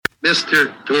Mr.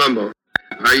 Colombo,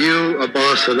 are you a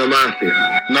boss of the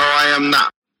Mafia? No, I am not.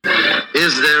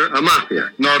 Is there a Mafia?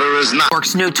 No, there is not.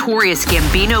 York's notorious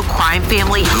Gambino crime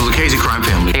family. The Lucchese crime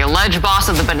family. The alleged boss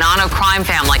of the Bonanno crime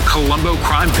family. Colombo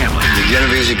crime family. The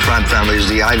Genovese crime family is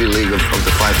the Ivy League of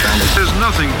the five families. There's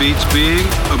nothing beats being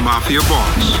a Mafia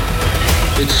boss.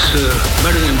 It's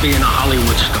better than being a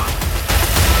Hollywood star.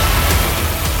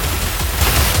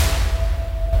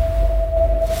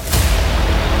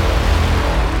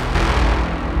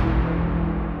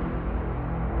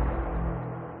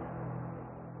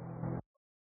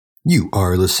 You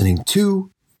are listening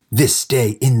to This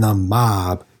Day in the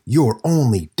Mob, your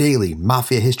only daily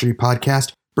Mafia history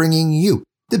podcast, bringing you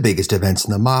the biggest events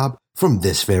in the mob from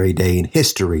this very day in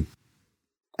history.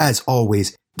 As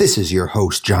always, this is your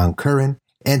host, John Curran,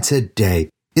 and today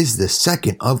is the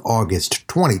 2nd of August,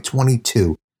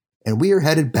 2022, and we are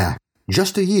headed back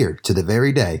just a year to the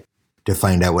very day to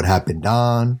find out what happened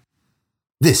on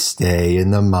This Day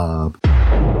in the Mob.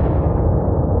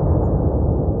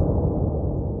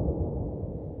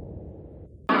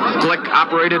 Glick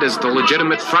operated as the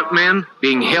legitimate frontman,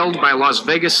 being hailed by Las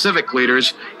Vegas civic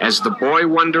leaders as the boy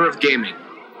wonder of gaming.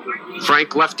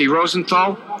 Frank Lefty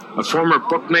Rosenthal, a former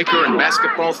bookmaker and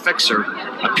basketball fixer,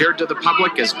 appeared to the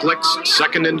public as Glick's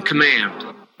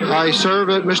second-in-command. I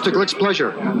serve at Mr. Glick's pleasure.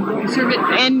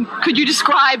 And could you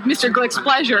describe Mr. Glick's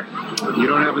pleasure? You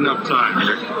don't have enough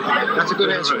time. That's a good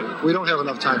answer. We don't have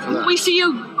enough time for that. We see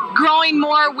you growing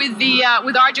more with the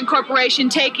with Argent Corporation,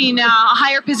 taking a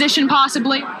higher position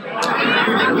possibly.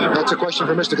 That's a question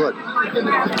for Mr. Glick.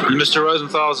 Mr.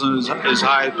 Rosenthal's in as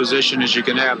high a position as you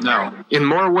can have now. In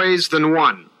more ways than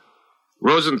one,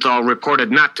 Rosenthal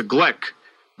reported not to Glick,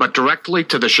 but directly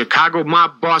to the Chicago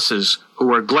mob bosses who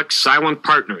were Glick's silent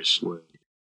partners.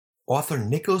 Author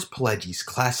Nicholas Pileggi's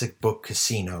classic book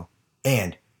Casino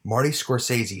and Marty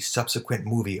Scorsese's subsequent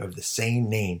movie of the same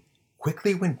name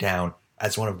quickly went down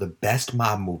as one of the best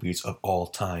mob movies of all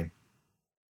time.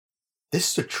 This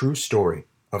is a true story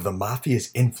of the Mafia's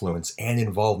influence and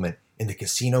involvement in the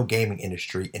casino gaming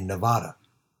industry in Nevada.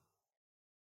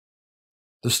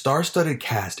 The star-studded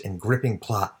cast and gripping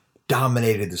plot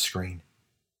dominated the screen.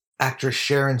 Actress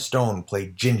Sharon Stone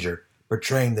played Ginger,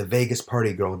 portraying the Vegas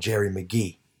party girl Jerry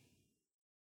McGee.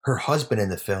 Her husband in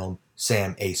the film,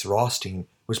 Sam Ace Rothstein,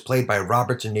 was played by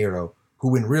Robert De Niro,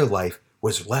 who in real life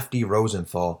was Lefty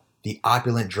Rosenthal, the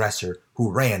opulent dresser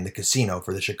who ran the casino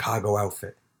for the Chicago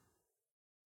outfit.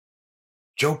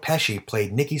 Joe Pesci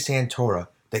played Nicky Santora,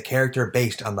 the character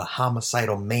based on the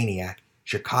homicidal maniac,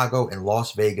 Chicago and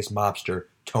Las Vegas mobster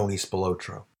Tony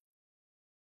Spilotro.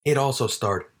 It also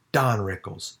starred Don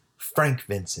Rickles, Frank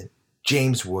Vincent,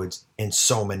 James Woods, and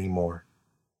so many more.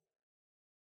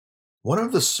 One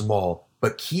of the small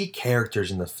but key characters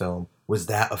in the film was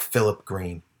that of Philip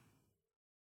Green.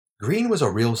 Green was a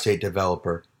real estate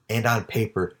developer and on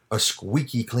paper a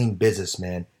squeaky clean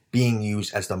businessman being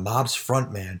used as the mob's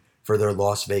frontman for their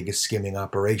Las Vegas skimming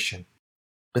operation.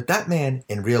 But that man,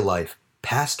 in real life,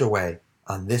 passed away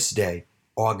on this day,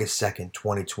 August 2nd,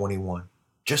 2021,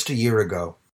 just a year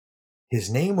ago. His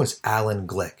name was Alan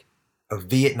Glick, a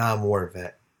Vietnam War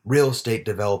vet, real estate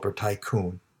developer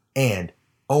tycoon, and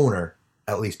owner,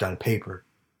 at least on paper,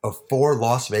 of 4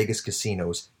 Las Vegas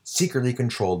casinos secretly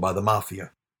controlled by the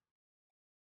Mafia.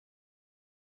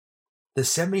 The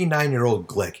 79-year-old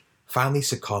Glick finally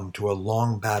succumbed to a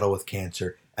long battle with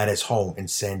cancer at his home in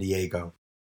San Diego.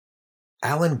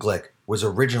 Alan Glick was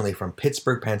originally from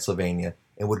Pittsburgh, Pennsylvania,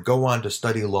 and would go on to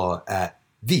study law at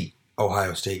the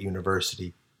Ohio State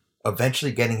University,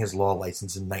 eventually getting his law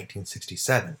license in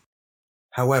 1967.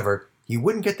 However, he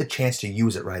wouldn't get the chance to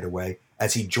use it right away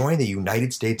as he joined the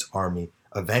United States Army,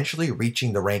 eventually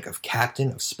reaching the rank of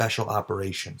Captain of Special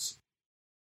Operations.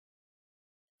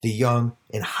 The young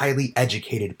and highly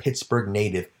educated Pittsburgh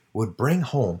native would bring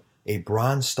home a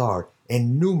Bronze Star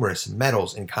and numerous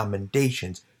medals and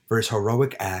commendations for his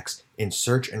heroic acts in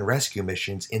search and rescue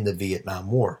missions in the Vietnam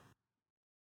War.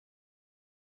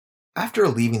 After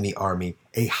leaving the Army,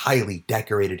 a highly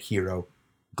decorated hero,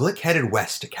 Glick headed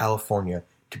west to California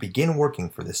to begin working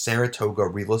for the Saratoga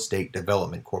Real Estate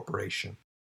Development Corporation.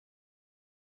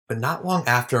 But not long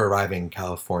after arriving in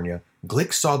California,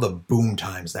 Glick saw the boom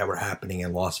times that were happening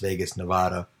in Las Vegas,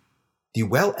 Nevada. The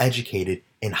well-educated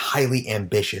and highly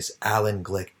ambitious Alan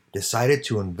Glick decided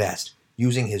to invest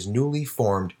using his newly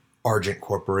formed Argent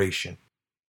Corporation.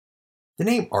 The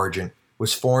name Argent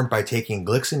was formed by taking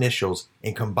Glick's initials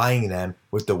and combining them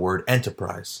with the word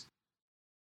enterprise.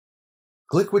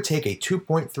 Glick would take a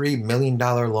 $2.3 million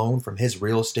loan from his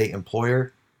real estate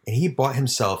employer, and he bought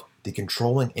himself the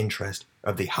controlling interest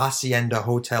of the Hacienda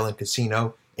Hotel and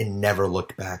Casino and never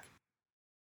looked back.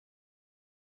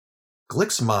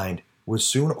 Glick's mind was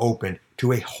soon opened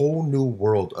to a whole new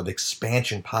world of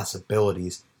expansion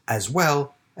possibilities as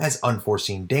well as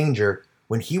unforeseen danger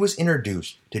when he was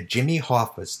introduced to Jimmy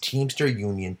Hoffa's Teamster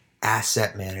Union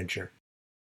asset manager.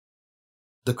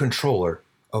 The controller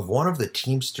of one of the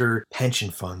Teamster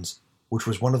pension funds, which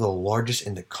was one of the largest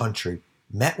in the country,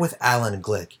 met with Alan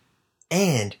Glick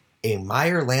and a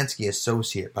Meyer Lansky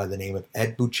associate by the name of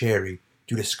Ed Bucheri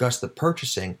to discuss the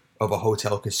purchasing of a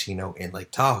hotel casino in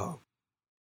Lake Tahoe.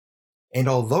 And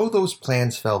although those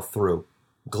plans fell through,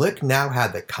 Glick now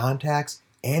had the contacts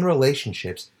and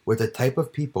relationships with the type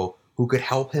of people who could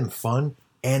help him fund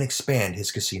and expand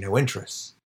his casino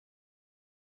interests.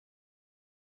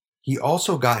 He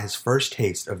also got his first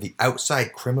taste of the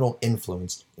outside criminal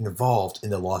influence involved in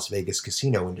the Las Vegas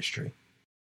casino industry.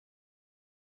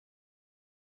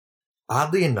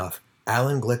 Oddly enough,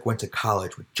 Alan Glick went to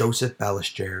college with Joseph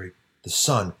Balistrieri, the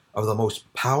son of the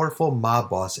most powerful mob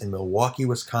boss in Milwaukee,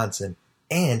 Wisconsin,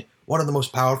 and one of the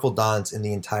most powerful dons in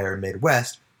the entire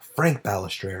Midwest, Frank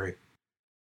Balistrieri.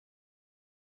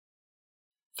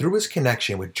 Through his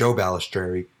connection with Joe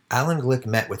Balistrieri, Alan Glick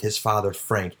met with his father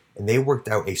Frank, and they worked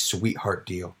out a sweetheart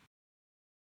deal.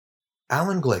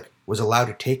 Alan Glick was allowed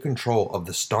to take control of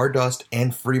the Stardust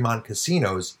and Fremont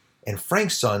casinos, and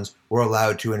Frank's sons were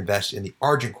allowed to invest in the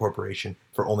Argent Corporation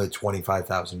for only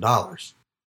 $25,000.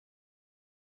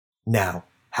 Now,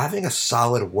 having a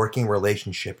solid working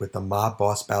relationship with the mob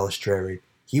boss Balistrieri,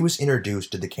 he was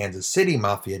introduced to the Kansas City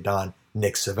Mafia don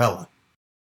Nick Savella.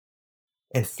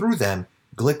 And through them,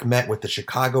 Glick met with the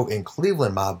Chicago and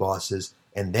Cleveland mob bosses,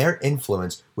 and their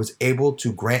influence was able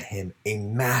to grant him a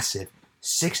massive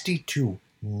 $62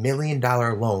 million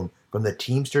loan from the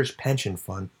Teamsters Pension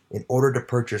Fund in order to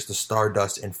purchase the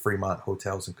Stardust and Fremont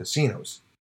hotels and casinos.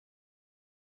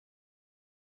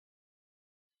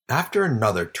 After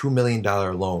another $2 million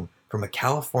loan from a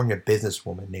California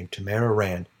businesswoman named Tamara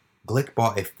Rand, Glick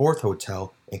bought a fourth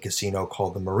hotel and casino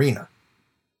called the Marina.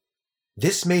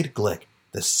 This made Glick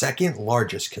the second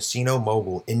largest casino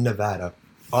mogul in Nevada,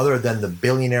 other than the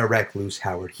billionaire recluse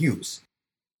Howard Hughes.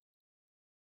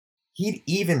 He'd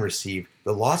even received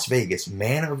the Las Vegas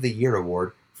Man of the Year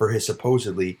award for his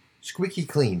supposedly squeaky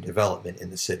clean development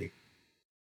in the city.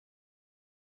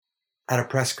 At a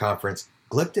press conference,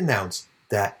 Glick announced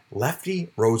that Lefty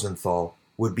Rosenthal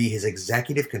would be his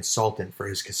executive consultant for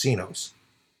his casinos.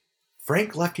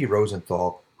 Frank Lefty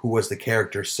Rosenthal, who was the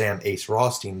character Sam Ace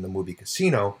Rothstein in the movie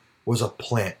Casino, was a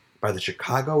plant by the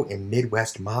Chicago and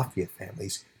Midwest Mafia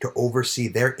families to oversee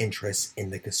their interests in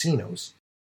the casinos.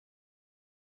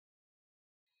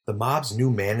 The mob's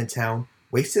new man in town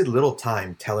wasted little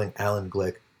time telling Alan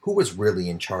Glick who was really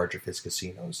in charge of his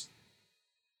casinos.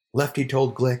 Lefty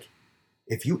told Glick,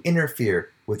 "If you interfere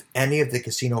with any of the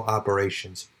casino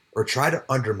operations or try to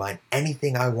undermine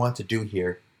anything I want to do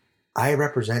here, I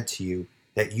represent to you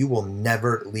that you will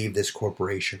never leave this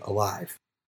corporation alive."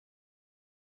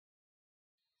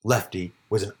 Lefty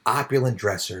was an opulent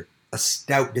dresser, a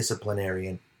stout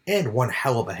disciplinarian, and one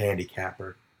hell of a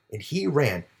handicapper, and he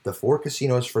ran the 4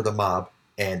 casinos for the mob,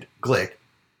 and Glick,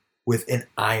 with an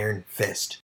iron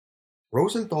fist.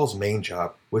 Rosenthal's main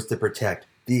job was to protect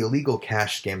the illegal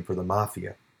cash scam for the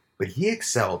Mafia, but he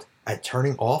excelled at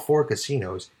turning all 4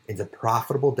 casinos into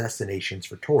profitable destinations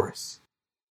for tourists.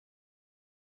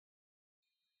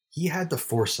 He had the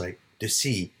foresight to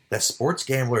see that sports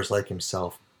gamblers like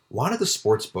himself wanted the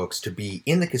sports books to be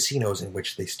in the casinos in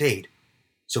which they stayed,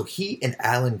 so he and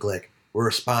Alan Glick were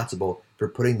responsible for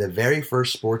putting the very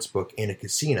first sports book in a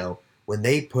casino when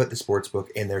they put the sports book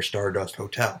in their Stardust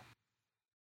Hotel.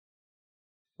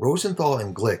 Rosenthal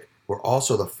and Glick were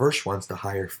also the first ones to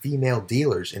hire female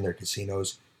dealers in their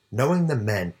casinos, knowing the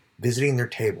men visiting their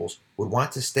tables would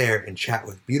want to stare and chat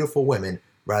with beautiful women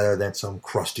rather than some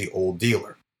crusty old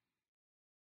dealer.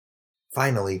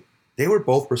 Finally, they were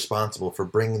both responsible for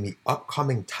bringing the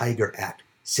upcoming Tiger act,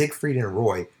 Siegfried and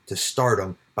Roy, to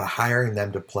stardom by hiring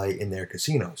them to play in their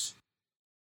casinos.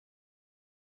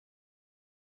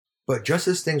 But just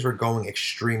as things were going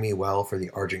extremely well for the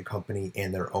Argent Company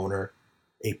and their owner,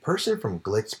 a person from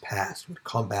Glick's past would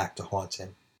come back to haunt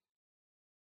him.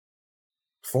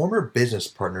 Former business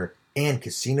partner and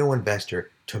casino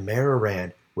investor Tamara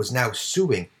Rand was now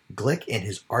suing Glick and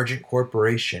his Argent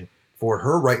Corporation for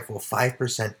her rightful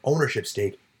 5% ownership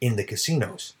stake in the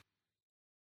casinos.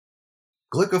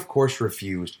 Glick, of course,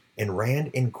 refused, and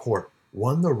Rand in court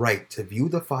won the right to view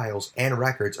the files and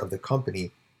records of the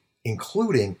company,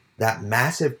 including that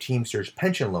massive Teamsters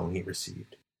pension loan he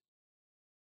received.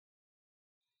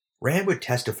 Rand would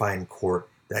testify in court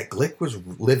that Glick was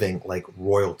living like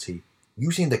royalty,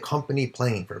 using the company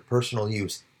plane for personal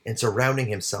use and surrounding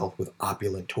himself with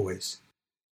opulent toys.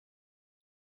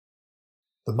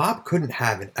 The mob couldn't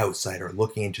have an outsider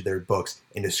looking into their books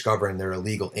and discovering their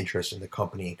illegal interest in the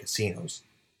company and casinos.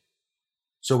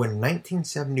 So in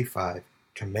 1975,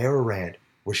 Tamara Rand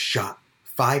was shot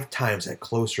 5 times at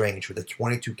close range with a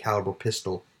 .22 caliber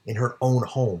pistol in her own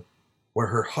home, where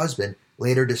her husband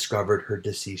later discovered her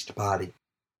deceased body.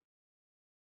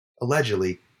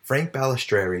 Allegedly, Frank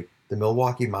Balistrieri, the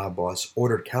Milwaukee mob boss,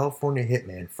 ordered California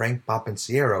hitman Frank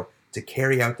Bompensiero to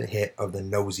carry out the hit of the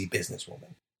nosy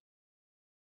businesswoman.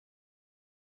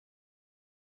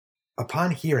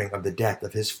 Upon hearing of the death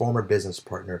of his former business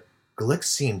partner, Glick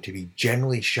seemed to be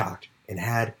genuinely shocked and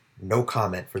had no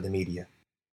comment for the media.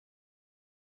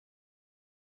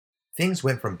 Things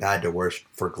went from bad to worse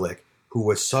for Glick, who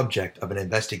was subject of an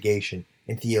investigation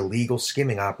into the illegal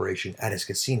skimming operation at his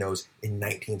casinos in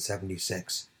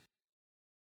 1976.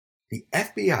 The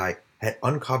FBI had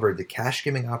uncovered the cash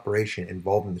skimming operation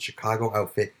involving the Chicago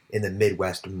outfit in the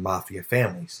Midwest Mafia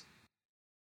families.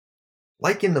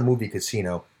 Like in the movie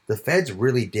Casino, the feds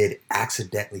really did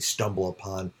accidentally stumble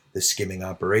upon the skimming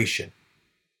operation.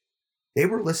 They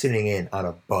were listening in on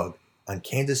a bug on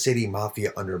Kansas City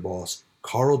Mafia underboss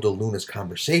Carl DeLuna's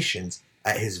conversations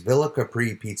at his Villa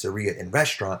Capri pizzeria and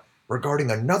restaurant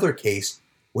regarding another case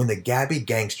when the Gabby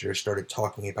gangsters started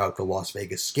talking about the Las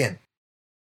Vegas skim.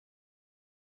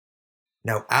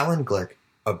 Now Alan Glick,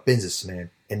 a businessman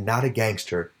and not a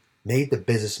gangster, made the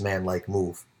businessman-like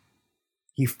move.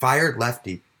 He fired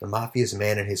Lefty, the Mafia's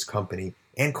man in his company,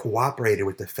 and cooperated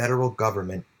with the federal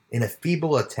government in a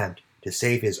feeble attempt to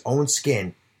save his own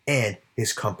skin and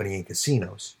his company and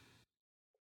casinos.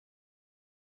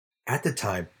 At the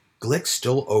time, Glick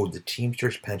still owed the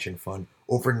Teamsters Pension Fund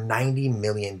over $90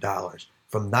 million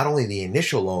from not only the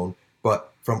initial loan,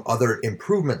 but from other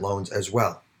improvement loans as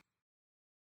well.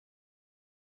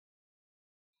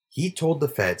 He told the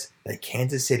feds that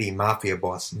Kansas City Mafia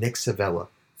boss Nick Savella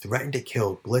threatened to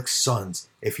kill Glick's sons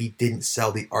if he didn't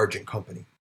sell the Argent Company.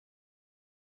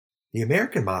 The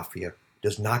American Mafia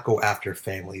does not go after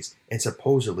families and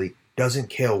supposedly doesn't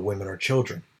kill women or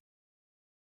children.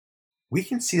 We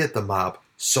can see that the mob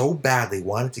so badly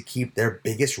wanted to keep their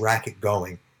biggest racket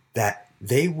going that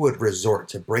they would resort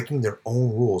to breaking their own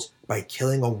rules by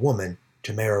killing a woman,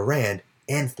 Tamara Rand,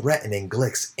 and threatening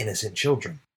Glick's innocent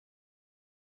children.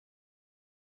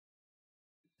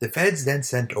 The feds then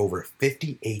sent over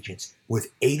 50 agents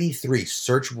with 83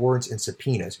 search warrants and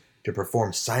subpoenas to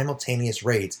perform simultaneous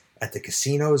raids at the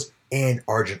casinos and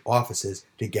Argent offices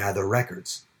to gather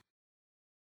records.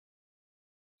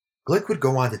 Glick would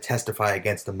go on to testify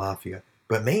against the Mafia,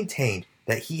 but maintained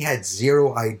that he had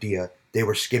zero idea they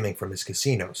were skimming from his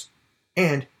casinos.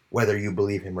 And, whether you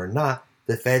believe him or not,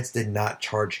 the feds did not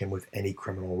charge him with any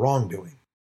criminal wrongdoing.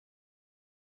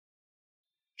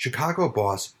 Chicago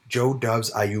boss Joe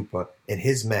Doves Ayupa and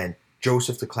his men,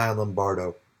 Joseph the Clown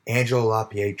Lombardo, Angelo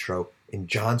LaPietro, and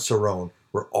John Cerrone,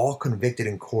 were all convicted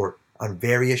in court on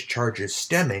various charges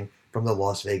stemming from the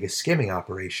Las Vegas skimming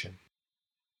operation.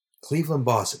 Cleveland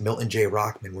boss Milton J.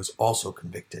 Rockman was also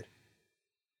convicted.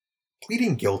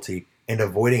 Pleading guilty and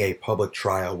avoiding a public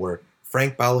trial were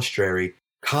Frank Balistrieri,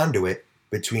 conduit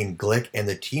between Glick and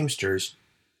the Teamsters,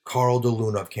 Carl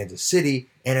DeLuna of Kansas City,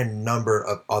 and a number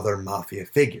of other Mafia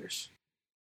figures.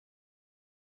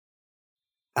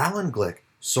 Alan Glick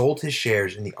sold his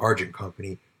shares in the Argent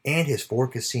Company and his 4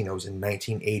 casinos in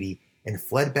 1980 and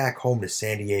fled back home to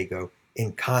San Diego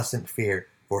in constant fear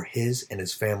for his and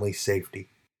his family's safety.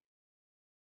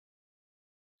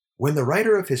 When the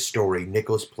writer of his story,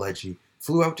 Nicholas Pileggi,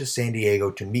 flew out to San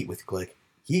Diego to meet with Glick,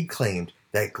 he claimed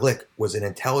that Glick was an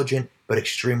intelligent but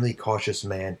extremely cautious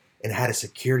man and had a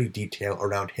security detail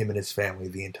around him and his family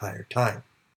the entire time.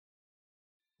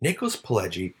 Nicholas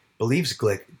Pileggi believes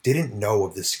Glick didn't know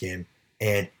of the skim,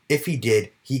 and if he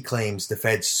did, he claims the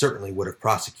feds certainly would have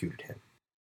prosecuted him.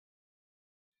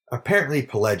 Apparently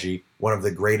Pileggi, one of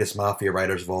the greatest Mafia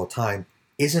writers of all time,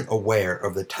 isn't aware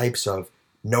of the types of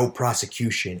no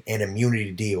prosecution and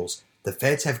immunity deals the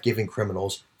feds have given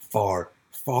criminals far,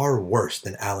 far worse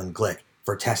than Alan Glick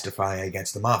for testifying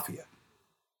against the Mafia.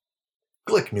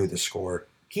 Glick knew the score.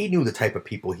 He knew the type of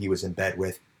people he was in bed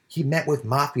with. He met with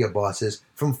Mafia bosses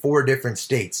from 4 different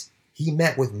states. He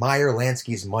met with Meyer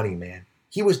Lansky's money man.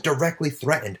 He was directly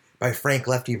threatened by Frank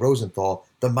Lefty Rosenthal,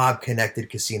 the mob-connected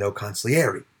casino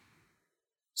consigliere.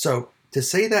 So, to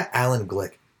say that Alan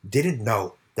Glick didn't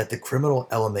know that the criminal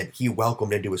element he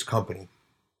welcomed into his company,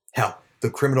 hell, the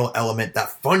criminal element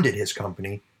that funded his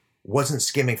company, wasn't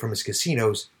skimming from his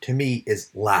casinos, to me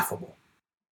is laughable.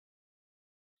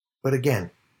 But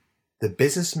again, the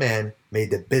businessman made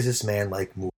the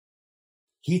businessman-like move.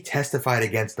 He testified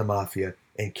against the Mafia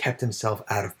and kept himself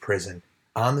out of prison,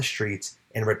 on the streets,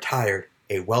 and retired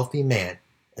a wealthy man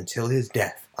until his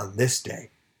death on this day,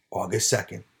 August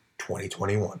 2nd,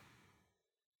 2021.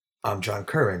 I'm John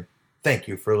Curran. Thank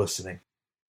you for listening.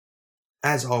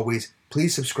 As always,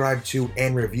 please subscribe to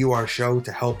and review our show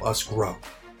to help us grow.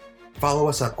 Follow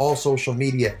us on all social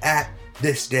media at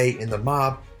This Day in the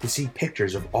Mob to see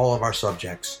pictures of all of our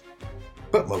subjects.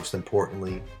 But most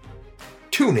importantly,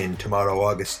 tune in tomorrow,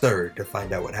 August 3rd, to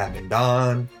find out what happened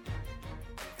on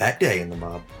that day in the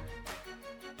mob.